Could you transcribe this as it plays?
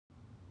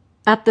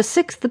At the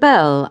 6th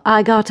bell,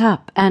 I got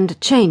up and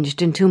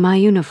changed into my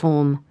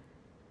uniform.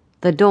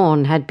 The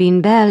dawn had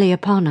been barely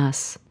upon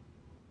us.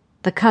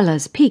 The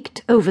colours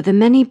peeked over the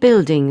many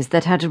buildings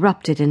that had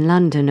erupted in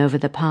London over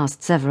the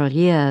past several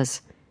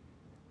years.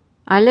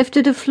 I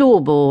lifted a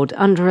floorboard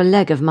under a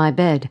leg of my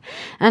bed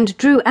and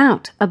drew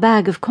out a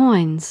bag of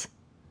coins.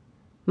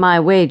 My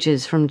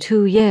wages from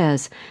 2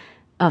 years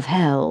of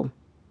hell.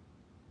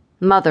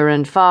 Mother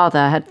and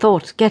Father had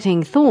thought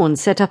getting Thorn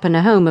set up in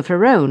a home of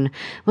her own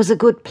was a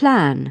good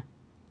plan.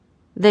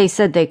 They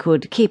said they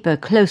could keep a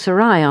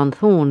closer eye on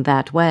Thorn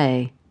that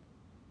way.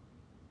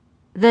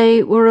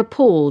 They were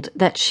appalled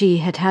that she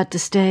had had to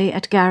stay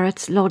at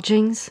Garrett's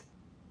lodgings.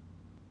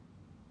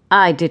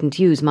 I didn't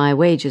use my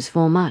wages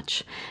for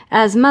much,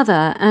 as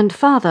Mother and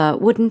Father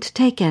wouldn't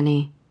take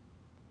any.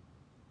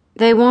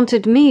 They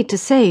wanted me to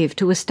save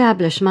to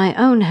establish my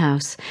own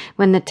house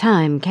when the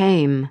time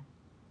came.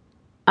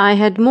 I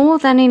had more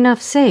than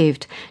enough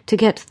saved to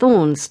get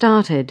Thorn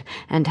started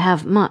and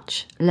have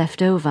much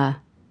left over.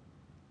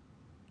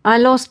 I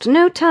lost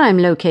no time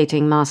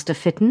locating Master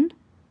Fitton.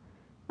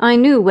 I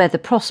knew where the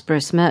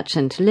prosperous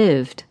merchant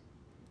lived.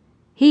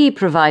 He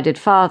provided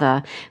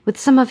Father with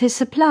some of his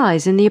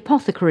supplies in the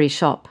apothecary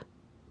shop.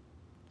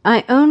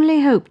 I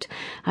only hoped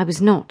I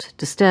was not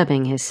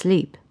disturbing his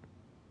sleep.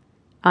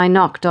 I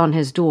knocked on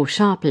his door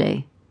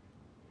sharply.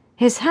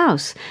 His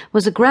house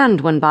was a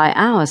grand one by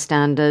our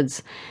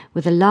standards,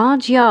 with a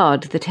large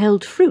yard that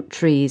held fruit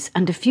trees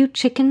and a few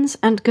chickens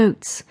and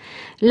goats,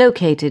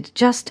 located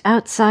just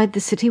outside the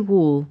city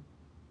wall.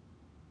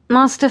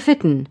 "Master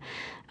Fitton,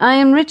 I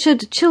am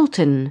Richard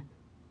Chilton.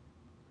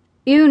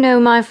 You know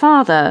my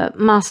father,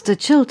 Master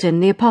Chilton,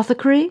 the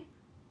apothecary?"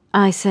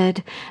 I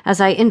said, as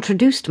I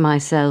introduced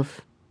myself.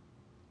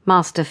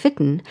 Master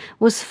Fitton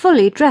was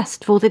fully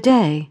dressed for the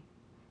day.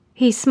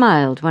 He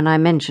smiled when I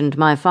mentioned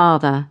my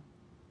father.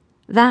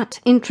 That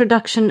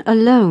introduction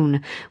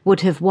alone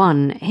would have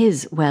won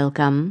his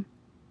welcome.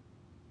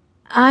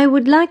 "I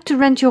would like to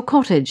rent your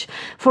cottage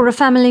for a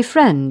family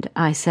friend,"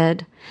 I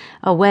said,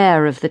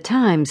 aware of the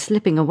time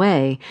slipping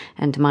away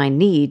and my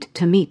need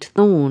to meet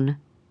Thorn.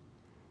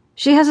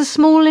 "She has a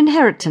small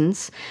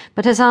inheritance,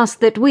 but has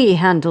asked that we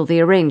handle the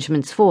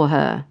arrangements for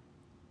her."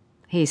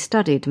 He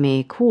studied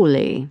me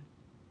coolly.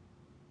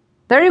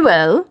 "Very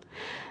well.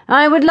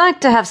 I would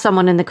like to have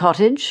someone in the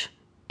cottage.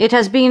 It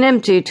has been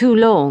empty too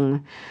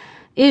long.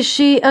 Is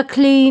she a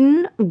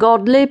clean,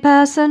 godly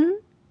person?"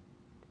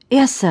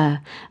 "Yes, sir,"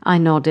 I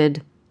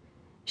nodded.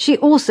 She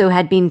also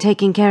had been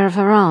taking care of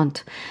her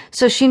aunt,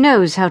 so she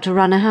knows how to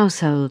run a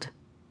household.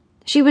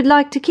 She would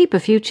like to keep a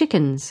few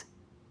chickens.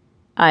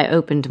 I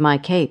opened my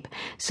cape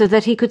so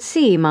that he could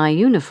see my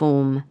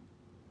uniform.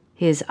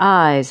 His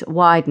eyes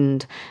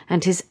widened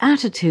and his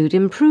attitude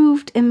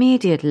improved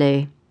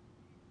immediately.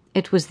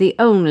 It was the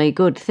only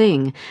good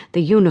thing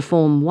the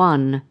uniform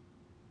won.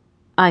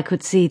 I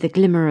could see the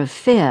glimmer of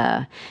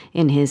fear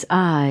in his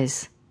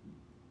eyes.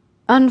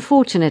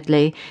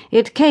 Unfortunately,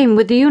 it came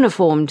with the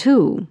uniform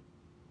too.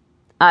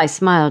 I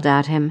smiled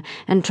at him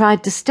and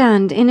tried to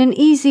stand in an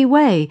easy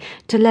way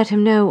to let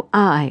him know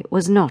I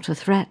was not a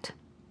threat.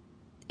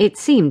 It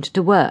seemed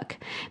to work,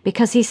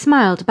 because he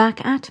smiled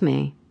back at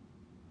me.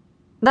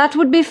 "That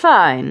would be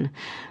fine.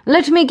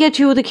 Let me get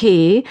you the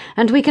key,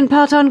 and we can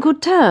part on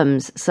good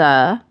terms,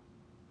 sir."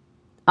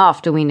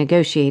 After we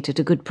negotiated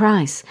a good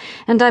price,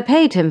 and I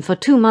paid him for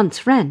 2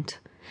 months' rent,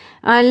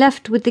 I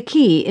left with the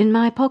key in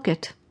my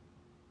pocket.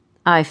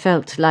 I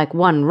felt like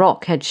one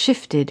rock had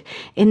shifted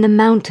in the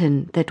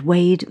mountain that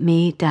weighed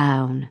me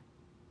down.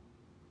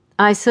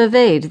 I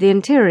surveyed the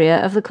interior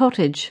of the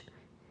cottage.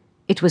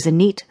 It was a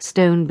neat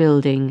stone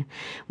building,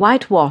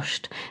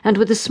 whitewashed and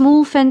with a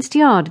small fenced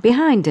yard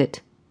behind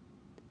it.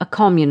 A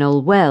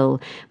communal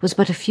well was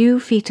but a few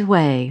feet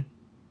away.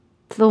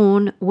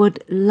 Thorn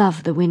would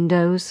love the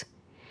windows.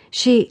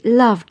 She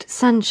loved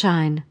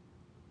sunshine.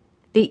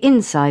 The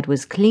inside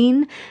was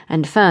clean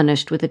and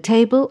furnished with a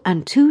table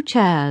and 2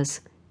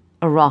 chairs,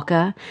 a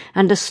rocker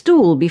and a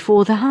stool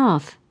before the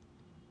hearth.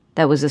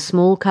 There was a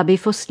small cubby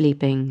for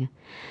sleeping.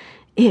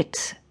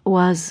 It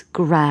was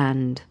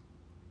grand.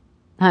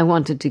 I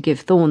wanted to give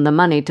Thorn the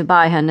money to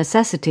buy her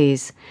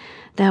necessities.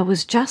 There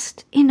was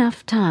just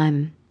enough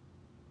time.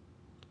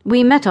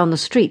 We met on the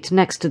street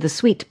next to the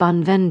sweet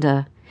bun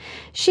vendor.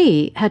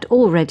 She had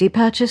already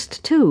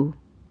purchased 2.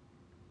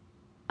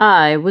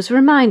 I was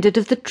reminded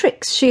of the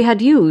tricks she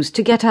had used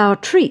to get our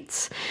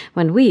treats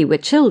when we were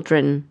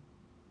children.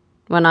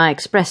 When I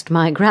expressed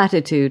my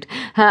gratitude,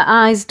 her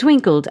eyes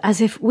twinkled as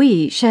if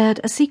we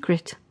shared a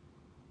secret.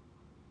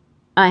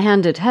 I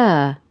handed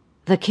her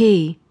the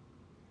key.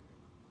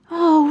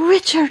 "Oh,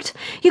 Richard,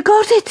 you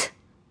got it!"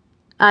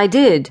 "I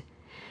did,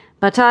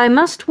 but I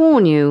must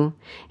warn you,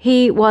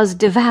 he was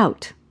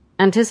devout,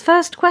 and his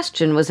first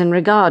question was in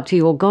regard to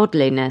your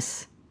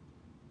godliness."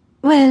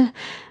 "Well,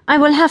 I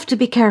will have to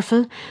be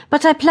careful,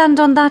 but I planned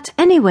on that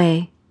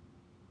anyway."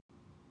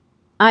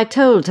 I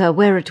told her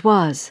where it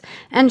was,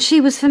 and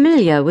she was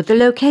familiar with the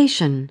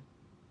location.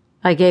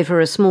 I gave her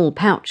a small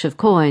pouch of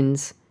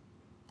coins.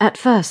 At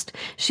first,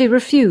 she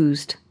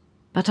refused.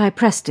 but I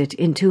pressed it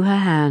into her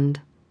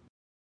hand.